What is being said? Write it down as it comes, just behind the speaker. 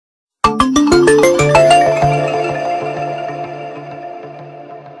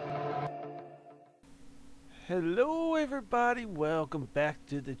Hello everybody, welcome back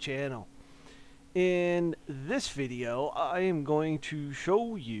to the channel. In this video, I am going to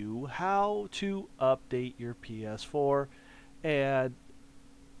show you how to update your PS4 and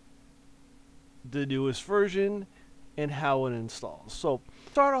the newest version and how it installs. So,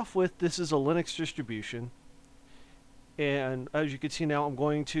 start off with, this is a Linux distribution. And as you can see now, I'm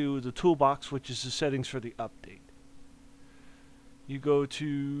going to the toolbox, which is the settings for the update. You go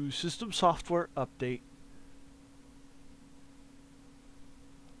to System Software Update.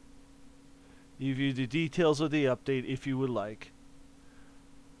 You view the details of the update if you would like,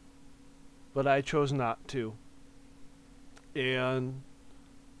 but I chose not to. And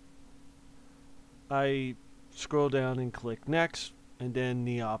I scroll down and click next, and then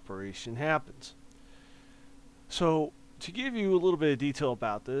the operation happens. So to give you a little bit of detail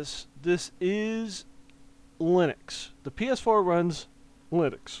about this, this is Linux. The PS4 runs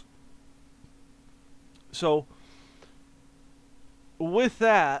Linux. So with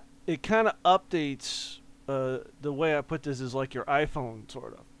that, it kind of updates, the way I put this is like your iPhone,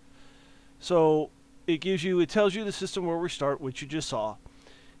 sort of. So it tells you the system will restart, which you just saw,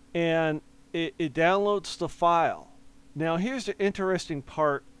 and it downloads the file. Now here's the interesting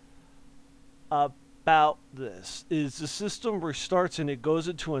part about this, is the system restarts and it goes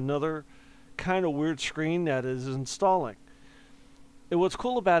into another kind of weird screen that is installing. And what's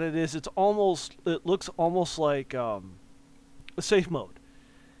cool about it is it looks almost like a safe mode.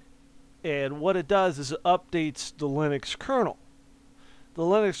 And what it does is it updates the Linux kernel. The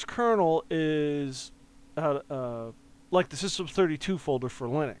Linux kernel is like the System32 folder for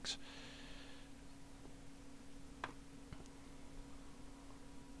Linux.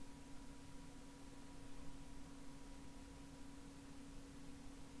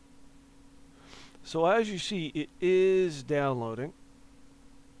 So as you see, it is downloading.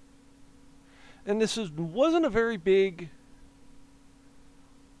 And this wasn't a very big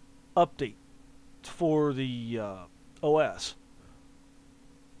update for the OS.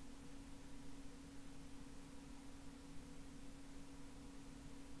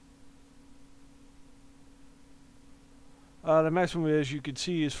 The maximum, as you can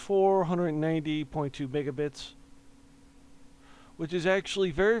see, is 490.2 megabits, which is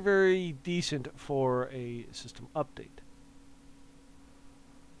actually very, very decent for a system update.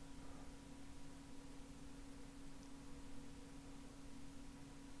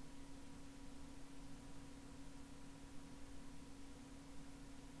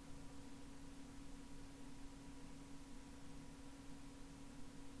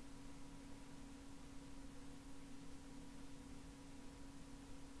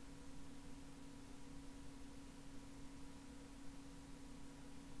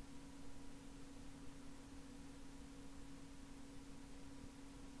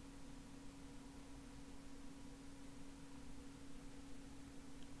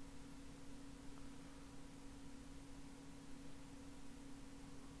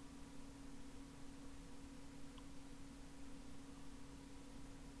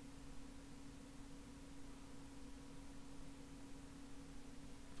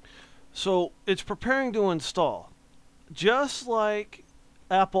 So it's preparing to install. Just like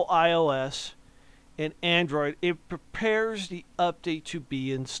Apple iOS and Android, it prepares the update to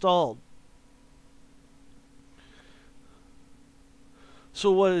be installed.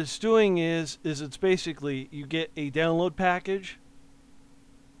 So what it's doing is it's basically, you get a download package.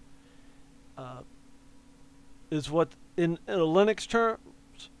 Is what in Linux terms,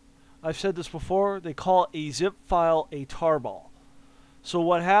 I've said this before, they call a zip file a tarball. So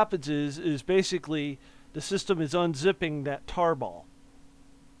what happens is basically the system is unzipping that tarball.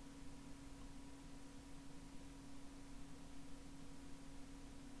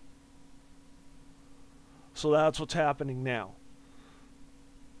 So that's what's happening now.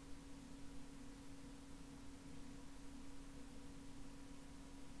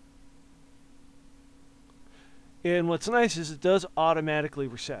 And what's nice is it does automatically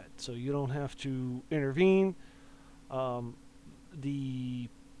reset, so you don't have to intervene. The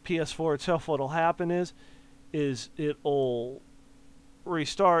PS4 itself, what'll happen is it'll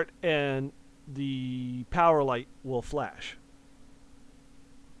restart and the power light will flash.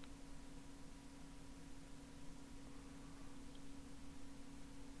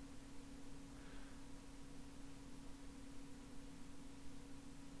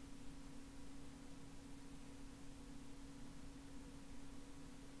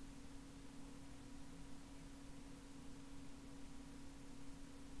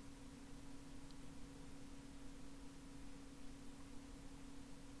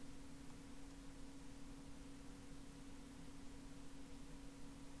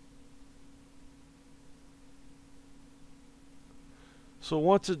 So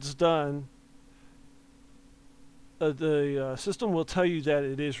once it's done, the system will tell you that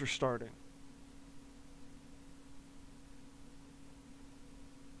it is restarting.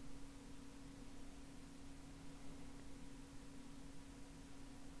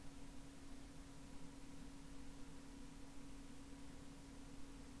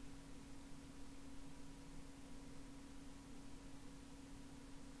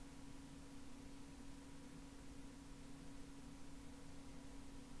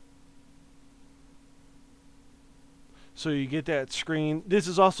 So you get that screen. This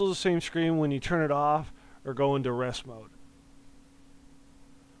is also the same screen when you turn it off or go into rest mode.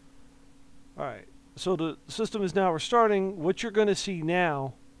 Alright, so the system is now restarting. What you're going to see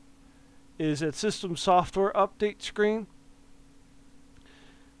now is that system software update screen.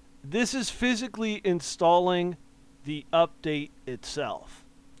 This is physically installing the update itself.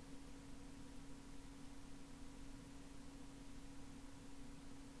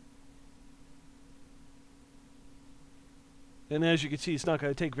 And as you can see, it's not going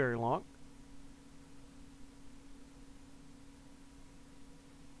to take very long.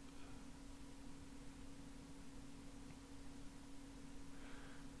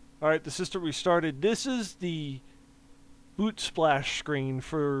 Alright, the system restarted. This is the boot splash screen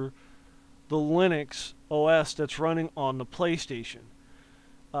for the Linux OS that's running on the PlayStation.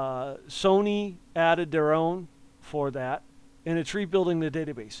 Sony added their own for that, and it's rebuilding the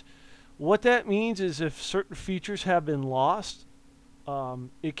database. What that means is if certain features have been lost,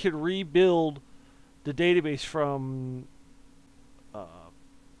 it can rebuild the database from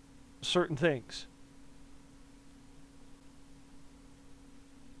certain things.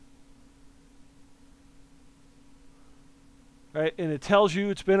 Right, and it tells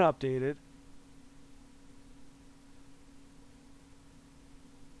you it's been updated.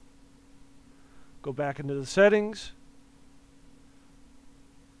 Go back into the settings.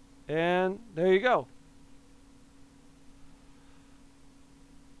 And there you go.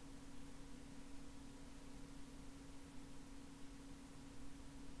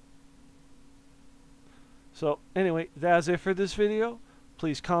 So anyway, that's it for this video.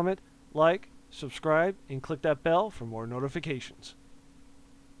 Please comment, like, subscribe, and click that bell for more notifications.